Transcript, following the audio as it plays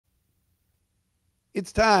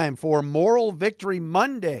It's time for Moral Victory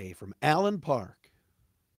Monday from Allen Park.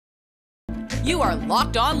 You are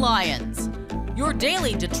Locked On Lions, your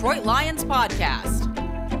daily Detroit Lions podcast.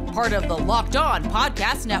 Part of the Locked On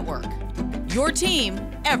Podcast Network, your team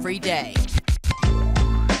every day.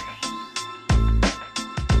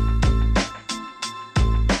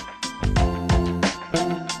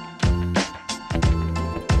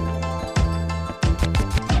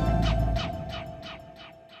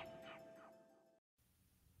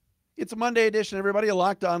 It's a Monday edition, everybody, of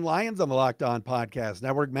Locked On Lions on the Locked On Podcast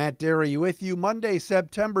Network. Matt Dery with you Monday,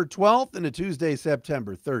 September 12th into Tuesday,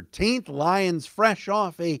 September 13th. Lions fresh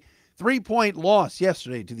off a 3-point loss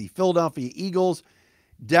yesterday to the Philadelphia Eagles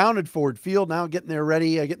down at Ford Field. Now getting their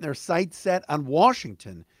ready, getting their sights set on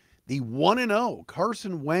Washington. The 1-0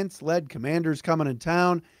 Carson Wentz-led Commanders coming in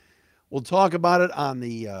town. We'll talk about it on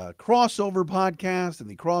the crossover podcast and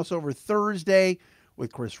the crossover Thursday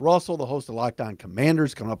with Chris Russell, the host of Locked On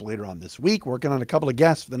Commanders, coming up later on this week. Working on a couple of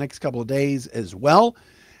guests for the next couple of days as well.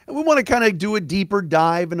 And we want to kind of do a deeper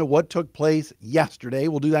dive into what took place yesterday.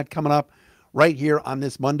 We'll do that coming up right here on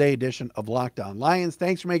this Monday edition of Locked On Lions.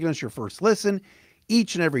 Thanks for making us your first listen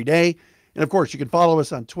each and every day. And, of course, you can follow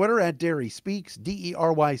us on Twitter at Dery Speaks,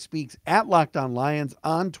 D-E-R-Y Speaks, at Locked On Lions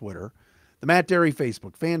on Twitter, the Matt Dery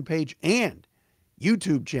Facebook fan page, and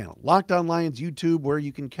YouTube channel, Locked On Lions YouTube, where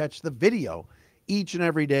you can catch the video each and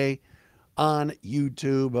every day on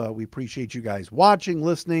YouTube. We appreciate you guys watching,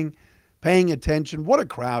 listening, paying attention. What a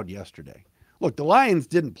crowd yesterday. Look, the Lions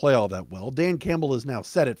didn't play all that well. Dan Campbell has now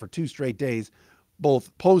said it for 2 straight days,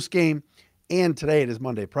 both post-game and today at his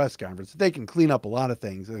Monday press conference. They can clean up a lot of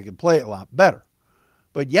things and they can play a lot better.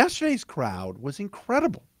 But yesterday's crowd was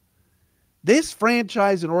incredible. This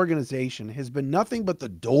franchise and organization has been nothing but the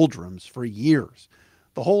doldrums for years.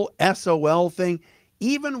 The whole SOL thing,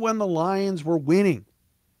 even when the Lions were winning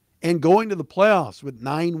and going to the playoffs with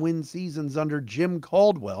 9-win seasons under Jim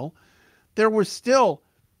Caldwell, there was still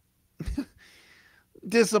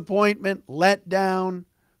disappointment, letdown,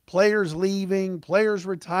 players leaving, players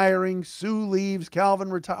retiring, Sue leaves, Calvin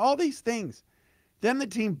retires, all these things. Then the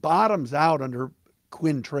team bottoms out under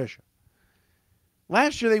Quinn Tricia.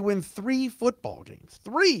 Last year they win 3 football games,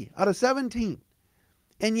 3 out of 17.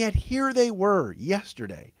 And yet here they were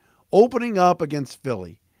yesterday, opening up against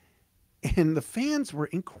Philly, and the fans were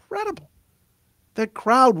incredible. That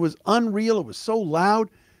crowd was unreal. It was so loud.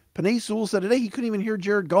 Penei Sewell said today he couldn't even hear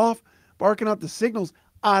Jared Goff barking out the signals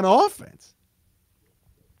on offense.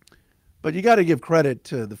 But you got to give credit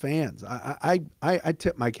to the fans. I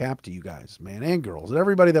tip my cap to you guys, man, and girls, and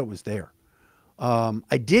everybody that was there.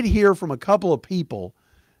 I did hear from a couple of people,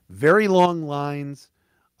 very long lines,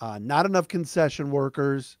 not enough concession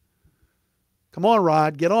workers. Come on,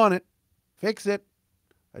 Rod, get on it. Fix it.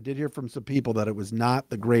 I did hear from some people that it was not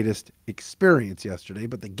the greatest experience yesterday,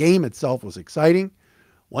 but the game itself was exciting.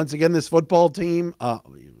 Once again, this football team,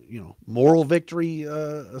 moral victory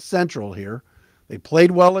central here. They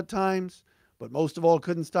played well at times, but most of all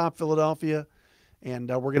couldn't stop Philadelphia. And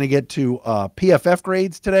we're going to get to PFF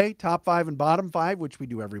grades today, top 5 and bottom 5, which we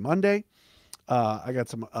do every Monday. I got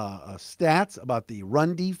some stats about the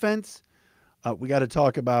run defense. We got to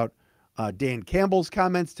talk about Dan Campbell's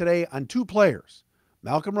comments today on 2 players,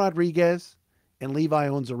 Malcolm Rodriguez and Levi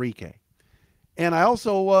Onwuzurike. And I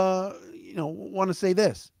also, want to say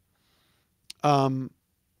this.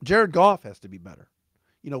 Jared Goff has to be better.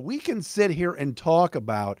 We can sit here and talk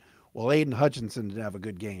about, well, Aiden Hutchinson didn't have a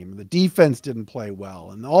good game. The defense didn't play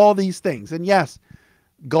well and all these things. And yes,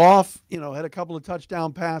 Goff, had a couple of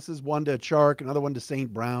touchdown passes, one to Chark, another one to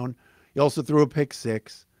St. Brown. He also threw a pick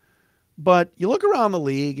 6. But you look around the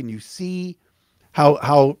league and you see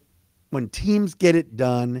how when teams get it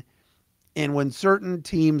done and when certain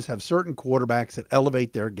teams have certain quarterbacks that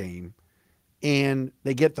elevate their game and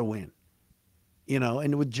they get the win.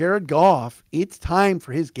 And with Jared Goff, it's time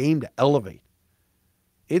for his game to elevate.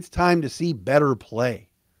 It's time to see better play.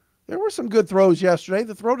 There were some good throws yesterday.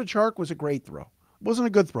 The throw to Chark was a great throw. It wasn't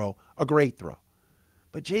a good throw, a great throw.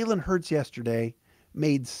 But Jalen Hurts yesterday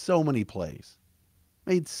made so many plays.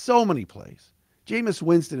 Jameis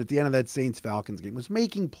Winston at the end of that Saints-Falcons game was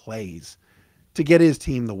making plays to get his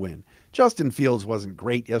team the win. Justin Fields wasn't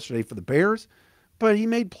great yesterday for the Bears, but he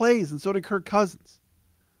made plays, and so did Kirk Cousins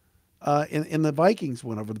in the Vikings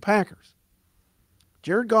win over the Packers.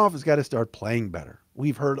 Jared Goff has got to start playing better.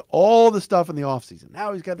 We've heard all the stuff in the offseason.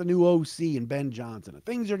 Now he's got the new OC and Ben Johnson.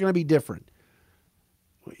 Things are going to be different.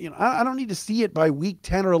 I don't need to see it by week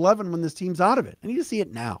 10 or 11 when this team's out of it. I need to see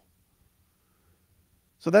it now.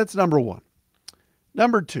 So that's number 1.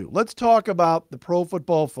 Number 2, let's talk about the Pro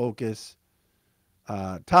Football Focus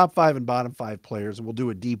top 5 and bottom 5 players, and we'll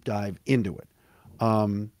do a deep dive into it.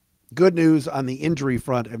 Good news on the injury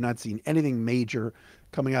front. I've not seen anything major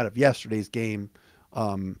coming out of yesterday's game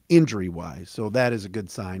injury-wise. So that is a good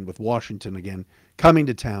sign with Washington again coming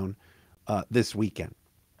to town this weekend.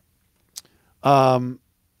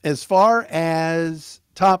 As far as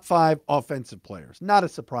top 5 offensive players, not a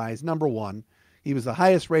surprise. Number 1, he was the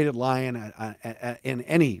highest rated Lion in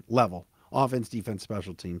any level, offense, defense,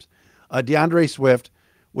 special teams. DeAndre Swift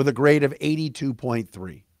with a grade of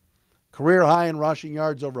 82.3. Career high in rushing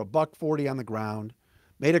yards, over $140 on the ground.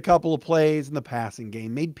 Made a couple of plays in the passing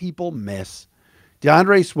game. Made people miss.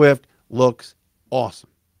 DeAndre Swift looks awesome.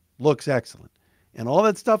 Looks excellent. And all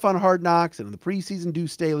that stuff on Hard Knocks and in the preseason,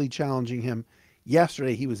 Deuce Staley challenging him.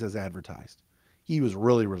 Yesterday, he was as advertised. He was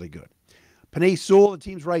really, really good. Penei Sewell, the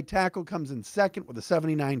team's right tackle, comes in second with a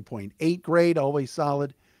 79.8 grade, always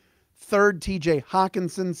solid. Third, TJ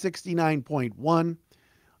Hawkinson, 69.1.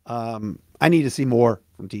 I need to see more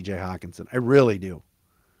from TJ Hawkinson. I really do.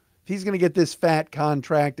 If he's going to get this fat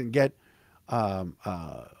contract and get, David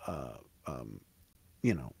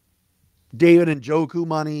Njoku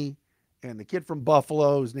money and the kid from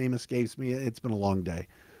Buffalo, whose name escapes me, it's been a long day.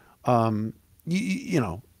 I'm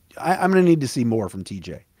going to need to see more from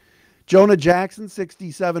TJ. Jonah Jackson,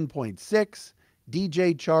 67.6.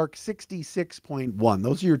 DJ Chark, 66.1.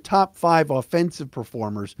 Those are your top 5 offensive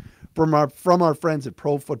performers from our friends at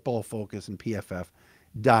Pro Football Focus and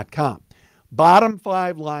PFF.com. Bottom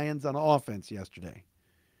 5 Lions on offense yesterday.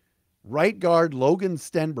 Right guard Logan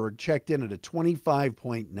Stenberg checked in at a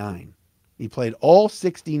 25.9. He played all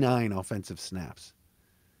 69 offensive snaps.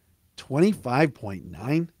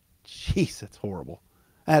 25.9? Jeez, that's horrible.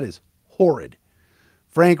 That is horrid.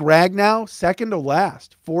 Frank Ragnow, second to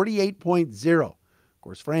last, 48.0. Of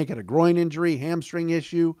course, Frank had a groin injury, hamstring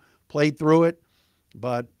issue, played through it.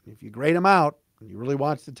 But if you grade him out, and you really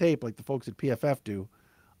watch the tape like the folks at PFF do,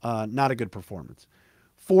 not a good performance.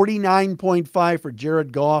 49.5 for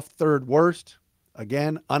Jared Goff, third worst.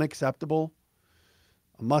 Again, unacceptable.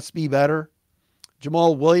 Must be better.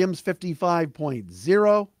 Jamal Williams,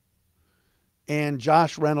 55.0. And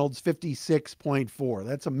Josh Reynolds, 56.4.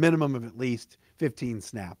 That's a minimum of at least 15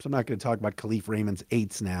 snaps. I'm not going to talk about Khalif Raymond's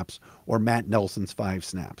 8 snaps or Matt Nelson's 5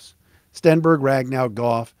 snaps. Stenberg, Ragnow,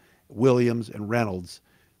 Goff, Williams, and Reynolds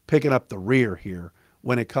picking up the rear here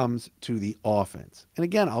when it comes to the offense. And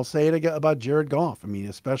again, I'll say it again about Jared Goff. I mean,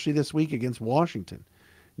 especially this week against Washington.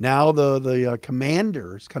 Now the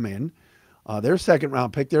Commanders come in. Their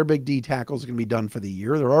second-round pick, their big D tackle is going to be done for the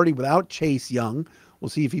year. They're already without Chase Young. We'll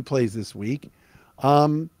see if he plays this week.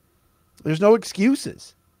 There's no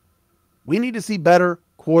excuses. We need to see better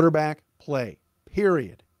quarterback play,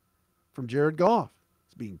 period, from Jared Goff.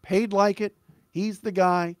 He's being paid like it. He's the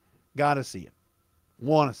guy. Got to see it.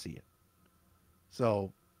 Want to see it.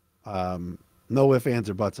 So, no ifs, ands,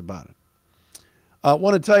 or buts about it. I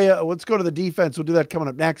want to tell you, let's go to the defense. We'll do that coming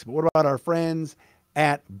up next. But what about our friends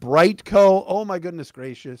at BriteCo? Oh, my goodness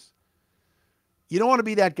gracious. You don't want to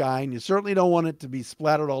be that guy, and you certainly don't want it to be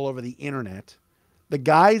splattered all over the internet. The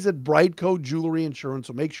guys at BriteCo Jewelry Insurance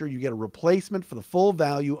will make sure you get a replacement for the full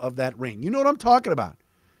value of that ring. You know what I'm talking about.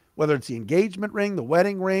 Whether it's the engagement ring, the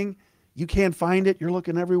wedding ring, you can't find it. You're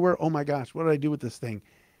looking everywhere. Oh, my gosh, what did I do with this thing?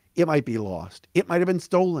 It might be lost. It might have been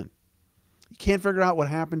stolen. You can't figure out what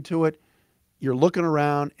happened to it. You're looking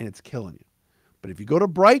around, and it's killing you. But if you go to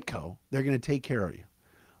BriteCo, they're going to take care of you.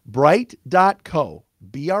 Brite.co,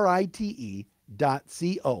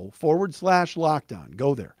 BRITE.co/lockdown.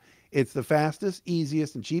 Go there. It's the fastest,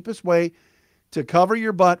 easiest, and cheapest way to cover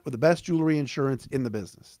your butt with the best jewelry insurance in the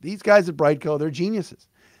business. These guys at BriteCo, they're geniuses.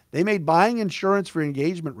 They made buying insurance for your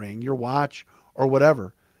engagement ring, your watch, or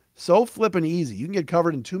whatever so flippin' easy. You can get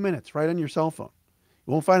covered in 2 minutes right on your cell phone.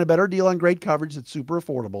 You won't find a better deal on great coverage that's super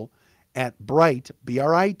affordable at Brite,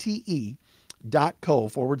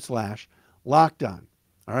 BRITE.co/lockdown.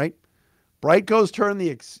 All right? BriteCo's turned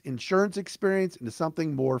the insurance experience into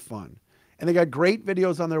something more fun. And they got great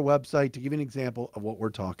videos on their website to give you an example of what we're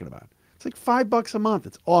talking about. It's like $5 a month.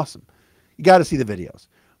 It's awesome. You got to see the videos.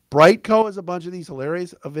 BriteCo has a bunch of these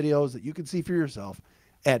hilarious videos that you can see for yourself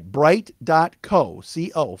at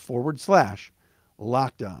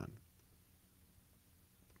Brite.co/lockdown.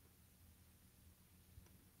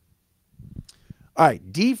 All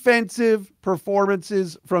right, defensive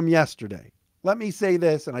performances from yesterday. Let me say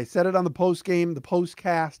this, and I said it on the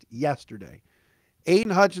postcast yesterday.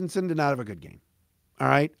 Aiden Hutchinson did not have a good game. All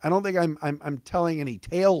right? I don't think I'm telling any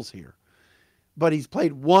tales here. But he's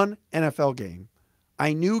played one NFL game.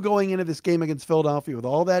 I knew going into this game against Philadelphia with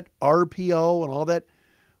all that RPO and all that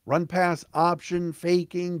run pass option,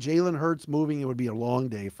 faking, Jalen Hurts moving, it would be a long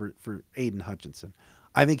day for Aiden Hutchinson.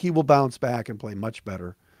 I think he will bounce back and play much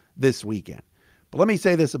better this weekend. But let me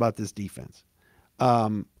say this about this defense.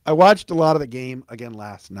 I watched a lot of the game again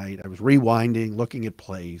last night. I was rewinding, looking at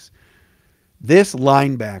plays. This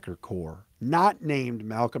linebacker core, not named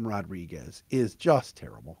Malcolm Rodriguez, is just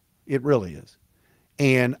terrible. It really is.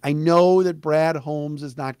 And I know that Brad Holmes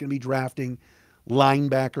is not going to be drafting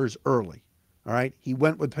linebackers early. All right. He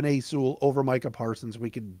went with Penei Sewell over Micah Parsons.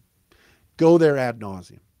 We could go there ad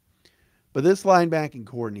nauseum. But this linebacking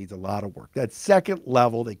core needs a lot of work. That second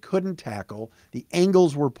level, they couldn't tackle. The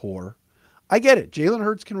angles were poor. I get it. Jalen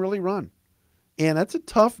Hurts can really run. And that's a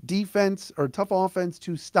tough defense or tough offense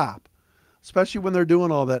to stop, especially when they're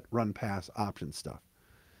doing all that run pass option stuff.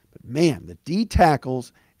 But man, the D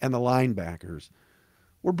tackles and the linebackers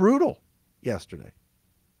were brutal yesterday.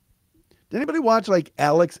 Did anybody watch like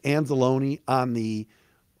Alex Anzalone on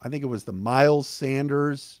I think it was the Miles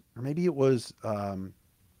Sanders, or maybe it was, I'm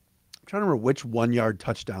trying to remember which 1-yard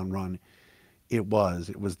touchdown run it was.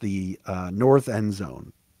 It was the north end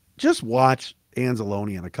zone. Just watch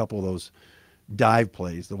Anzalone on a couple of those dive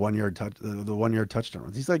plays, the 1-yard touchdown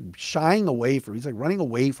runs. He's like shying away from, he's like running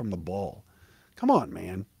away from the ball. Come on,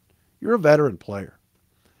 man. You're a veteran player.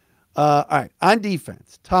 All right, on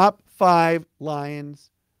defense, top 5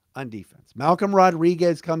 Lions on defense. Malcolm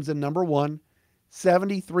Rodriguez comes in number 1,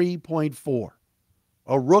 73.4.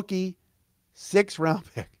 A rookie, 6th-round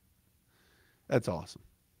pick. That's awesome.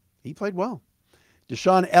 He played well.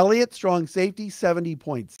 Deshaun Elliott, strong safety,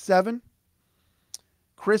 70.7.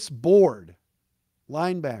 Chris Board,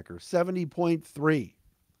 linebacker, 70.3.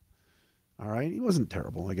 All right, he wasn't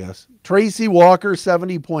terrible, I guess. Tracy Walker,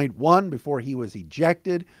 70.1 before he was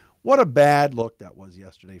ejected. What a bad look that was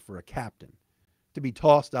yesterday for a captain to be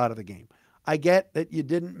tossed out of the game. I get that you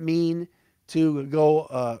didn't mean to go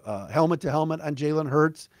helmet to helmet on Jalen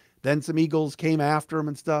Hurts. Then some Eagles came after him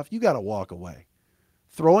and stuff. You got to walk away.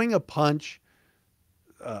 Throwing a punch,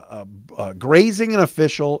 grazing an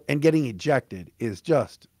official, and getting ejected is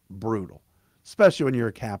just brutal, especially when you're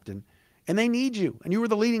a captain. And they need you, and you were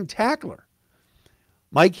the leading tackler.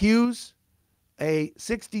 Mike Hughes, a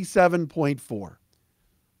 67.4.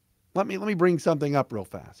 Let me bring something up real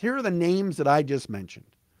fast. Here are the names that I just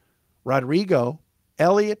mentioned. Rodrigo,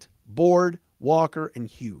 Elliott, Board, Walker, and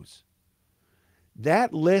Hughes.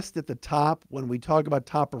 That list at the top, when we talk about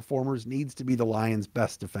top performers, needs to be the Lions'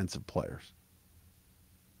 best defensive players.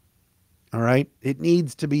 All right? It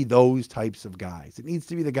needs to be those types of guys. It needs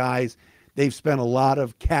to be the guys they've spent a lot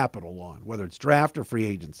of capital on, whether it's draft or free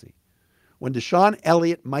agency. When Deshaun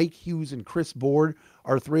Elliott, Mike Hughes, and Chris Board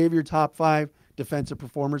are 3 of your top 5 defensive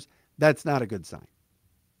performers, that's not a good sign.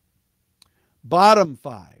 Bottom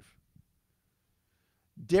 5.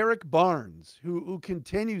 Derek Barnes, who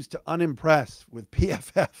continues to unimpress with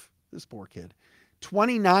PFF. This poor kid.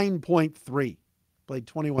 29.3. Played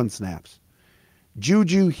 21 snaps.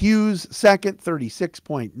 Juju Hughes, second,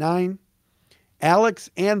 36.9. Alex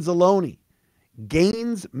Anzalone.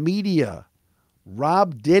 Gaines Media.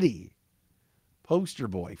 Rob Diddy. Poster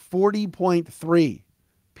boy. 40.3.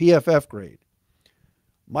 PFF grade.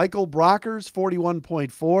 Michael Brockers,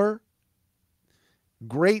 41.4.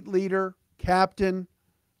 Great leader, captain,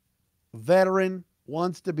 veteran,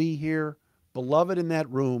 wants to be here, beloved in that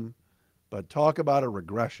room, but talk about a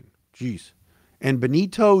regression. Jeez. And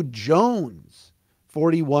Benito Jones,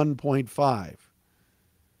 41.5.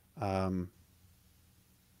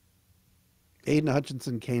 Aiden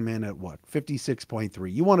Hutchinson came in at what?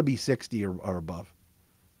 56.3. You want to be 60 or above.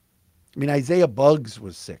 I mean, Isaiah Buggs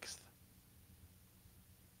was 6th.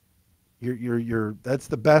 That's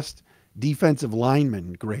the best defensive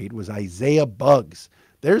lineman grade was Isaiah Buggs.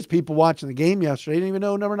 There's people watching the game yesterday didn't even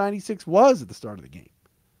know number 96 was at the start of the game.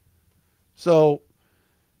 So,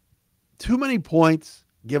 too many points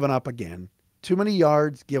given up again. Too many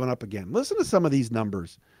yards given up again. Listen to some of these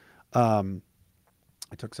numbers. I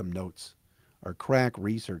took some notes. Our crack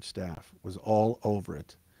research staff was all over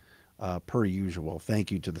it, per usual.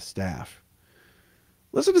 Thank you to the staff.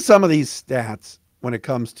 Listen to some of these stats when it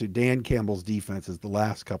comes to Dan Campbell's defenses the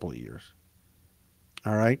last couple of years.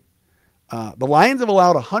 All right? The Lions have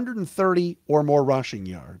allowed 130 or more rushing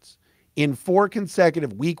yards in 4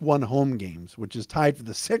 consecutive Week 1 home games, which is tied for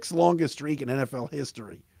the 6th longest streak in NFL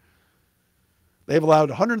history. They've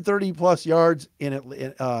allowed 130-plus yards at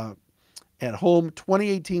home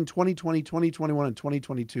 2018, 2020, 2021, and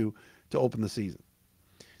 2022 to open the season.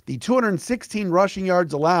 The 216 rushing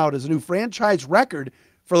yards allowed is a new franchise record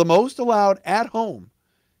for the most allowed at home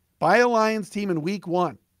by a Lions team in Week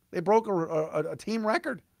 1. They broke a team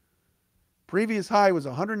record. Previous high was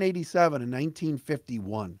 187 in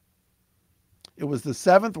 1951. It was the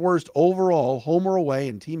 7th worst overall home or away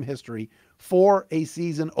in team history for a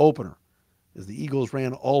season opener, as the Eagles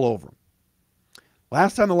ran all over them.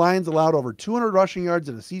 Last time the Lions allowed over 200 rushing yards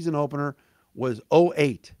in a season opener was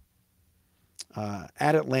 2008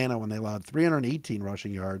 at Atlanta when they allowed 318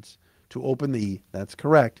 rushing yards to open the, that's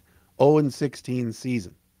correct, 0-16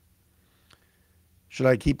 season. Should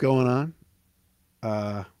I keep going on?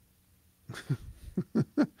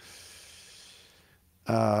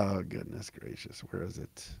 Oh, goodness gracious. Where is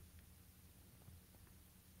it?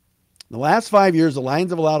 The last 5 years, the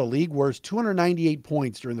Lions have allowed a league worst 298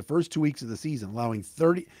 points during the first 2 weeks of the season, allowing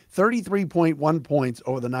 33.1 points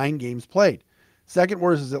over the 9 games played. Second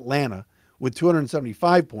worst is Atlanta with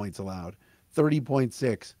 275 points allowed,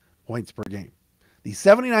 30.6 points per game. The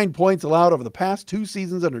 79 points allowed over the past 2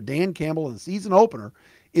 seasons under Dan Campbell in the season opener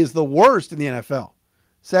is the worst in the NFL.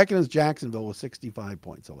 Second is Jacksonville with 65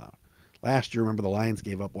 points allowed. Last year, remember, the Lions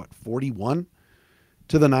gave up, 41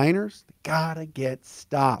 to the Niners? They gotta get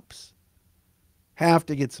stops. Have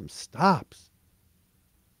to get some stops.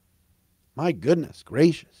 My goodness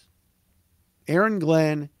gracious. Aaron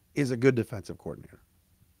Glenn is a good defensive coordinator.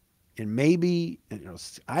 And maybe,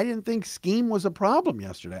 I didn't think scheme was a problem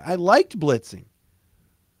yesterday. I liked blitzing.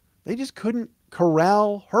 They just couldn't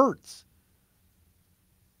corral Hurts.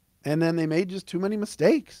 And then they made just too many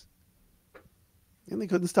mistakes. And they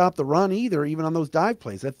couldn't stop the run either, even on those dive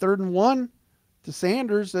plays. That 3rd and 1 to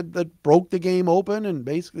Sanders that broke the game open and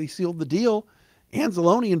basically sealed the deal.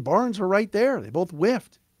 Anzalone and Barnes were right there. They both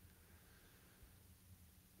whiffed.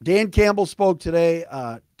 Dan Campbell spoke today.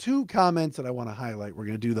 2 comments that I want to highlight. We're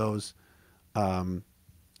going to do those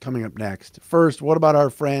coming up next. First, what about our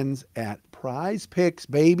friends at PrizePicks,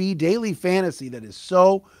 baby? Daily fantasy that is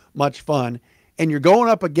so much fun. And you're going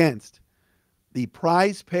up against the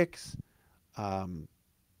PrizePicks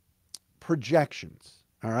projections,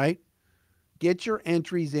 all right? Get your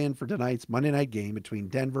entries in for tonight's Monday night game between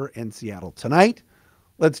Denver and Seattle. Tonight,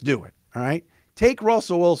 let's do it, all right? Take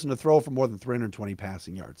Russell Wilson to throw for more than 320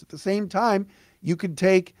 passing yards. At the same time, you could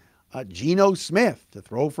take Geno Smith to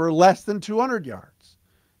throw for less than 200 yards.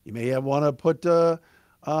 You may want to put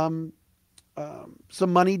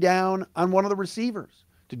some money down on one of the receivers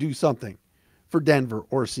to do something for Denver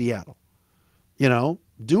or Seattle.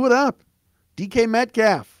 Do it up. DK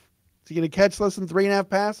Metcalf. Is he going to catch less than 3.5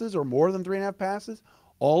 passes or more than 3.5 passes?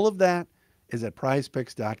 All of that is at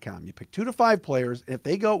prizepicks.com. You pick 2 to 5 players.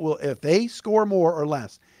 If they score more or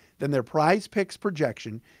less than their PrizePicks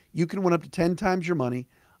projection, you can win up to 10 times your money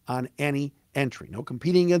on any entry. No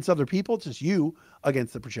competing against other people. It's just you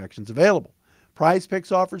against the projections available.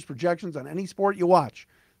 PrizePicks offers projections on any sport you watch.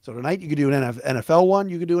 So tonight you could do an NFL one.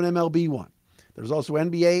 You could do an MLB one. There's also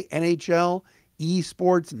NBA, NHL,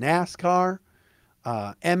 esports, NASCAR,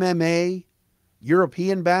 MMA,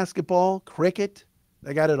 European basketball, cricket.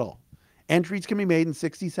 They got it all. Entries can be made in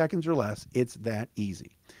 60 seconds or less. It's that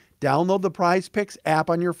easy. Download the PrizePicks app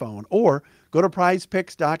on your phone or go to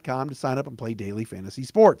prizepicks.com to sign up and play daily fantasy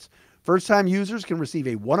sports. First-time users can receive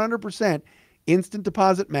a 100% instant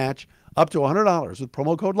deposit match up to $100 with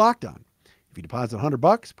promo code LOCKEDON. If you deposit $100,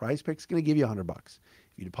 PrizePicks is going to give you $100.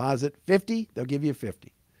 If you deposit $50, they'll give you $50.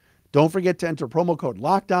 Don't forget to enter promo code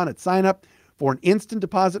LOCKEDON at sign up for an instant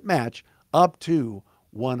deposit match up to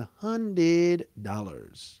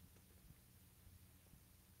 $100.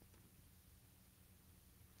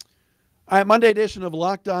 All right, Monday edition of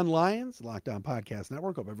Locked On Lions, Locked On Podcast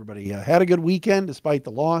Network. Hope everybody had a good weekend despite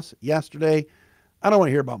the loss yesterday. I don't want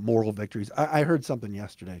to hear about moral victories. I heard something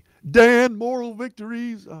yesterday. Dan, moral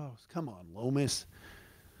victories. Oh, come on, Lomas.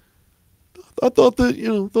 I thought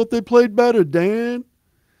that they played better, Dan.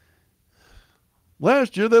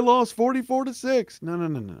 Last year they lost 44-6.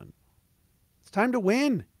 No. It's time to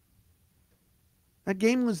win. That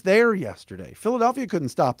game was there yesterday. Philadelphia couldn't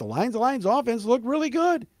stop the Lions. The Lions offense looked really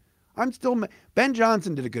good. Ben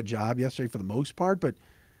Johnson did a good job yesterday for the most part, but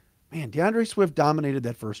man, DeAndre Swift dominated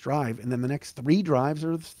that first drive, and then the next 3 drives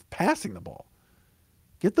are passing the ball.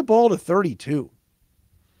 Get the ball to 32.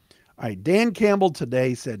 All right, Dan Campbell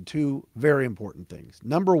today said 2 very important things.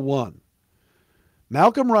 Number 1,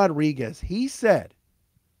 Malcolm Rodriguez, he said,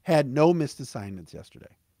 had no missed assignments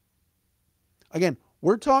yesterday. Again,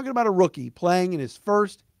 we're talking about a rookie playing in his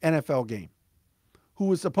first NFL game who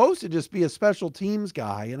was supposed to just be a special teams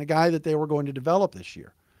guy and a guy that they were going to develop this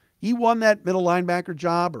year. He won that middle linebacker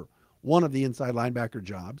job or one of the inside linebacker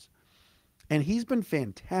jobs, and he's been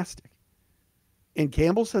fantastic. And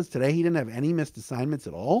Campbell says today he didn't have any missed assignments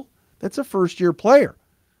at all. That's a first-year player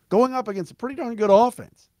going up against a pretty darn good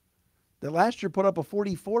offense that last year put up a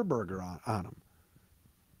 44-burger on him.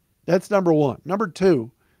 That's number 1. Number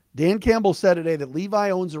 2, Dan Campbell said today that Levi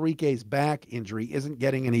Onwuzurike's back injury isn't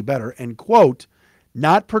getting any better, and, quote,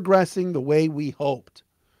 not progressing the way we hoped,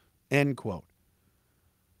 end quote.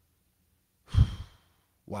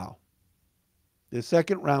 Wow. The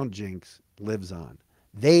second round jinx lives on.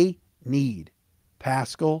 They need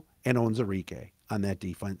Pascal and Onwuzurike on that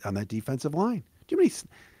defensive line. Do you know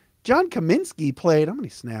John Kaminsky played? How many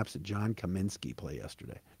snaps did John Kaminsky play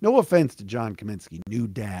yesterday? No offense to John Kaminsky, new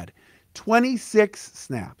dad. 26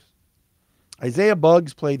 snaps. Isaiah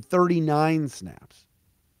Buggs played 39 snaps.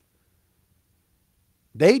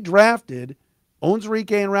 They drafted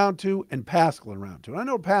Onwuzurike in round 2 and Pascal in round 2. I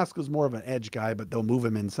know Pascal's more of an edge guy, but they'll move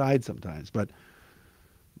him inside sometimes. But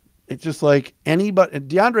it's just like anybody.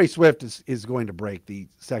 DeAndre Swift is going to break the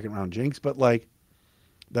second round jinx, but like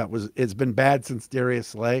it's been bad since Darius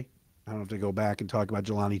Slay. I don't have to go back and talk about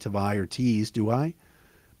Jelani Tavai or Tease, do I?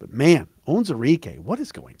 But man, Onwuzurike, what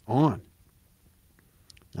is going on?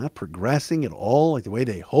 Not progressing at all like the way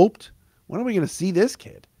they hoped. When are we going to see this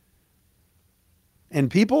kid? And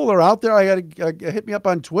people are out there. I got to hit me up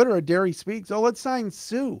on Twitter at Dery Speaks. Oh, let's sign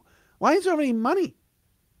Sue. Lions don't have any money.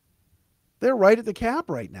 They're right at the cap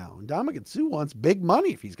right now. And Ndamukong Suh wants big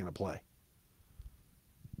money if he's going to play.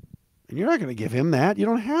 And you're not going to give him that. You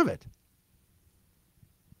don't have it.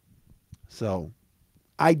 So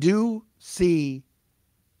I do see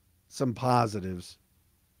some positives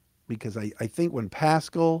because I think when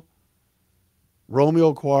Pascal,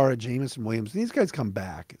 Romeo Okwara, Jameson Williams, these guys come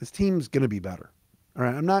back, this team's going to be better. All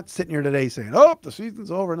right, I'm not sitting here today saying, oh, the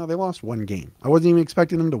season's over. No, they lost one game. I wasn't even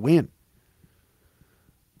expecting them to win.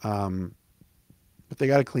 But they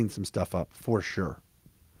got to clean some stuff up for sure.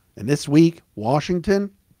 And this week, Washington,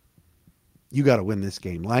 you got to win this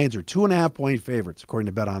game. Lions are 2.5-point favorites, according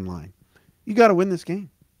to Bet Online. You got to win this game.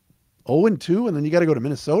 0-2, and then you got to go to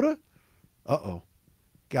Minnesota? Uh-oh.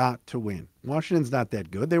 Got to win. Washington's not that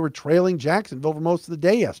good. They were trailing Jacksonville for most of the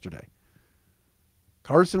day yesterday.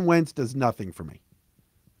 Carson Wentz does nothing for me.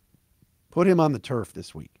 Put him on the turf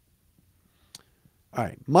this week. All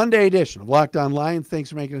right, Monday edition of Locked On Lions. Thanks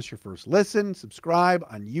for making us your first listen. Subscribe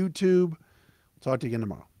on YouTube. We'll talk to you again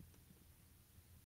tomorrow.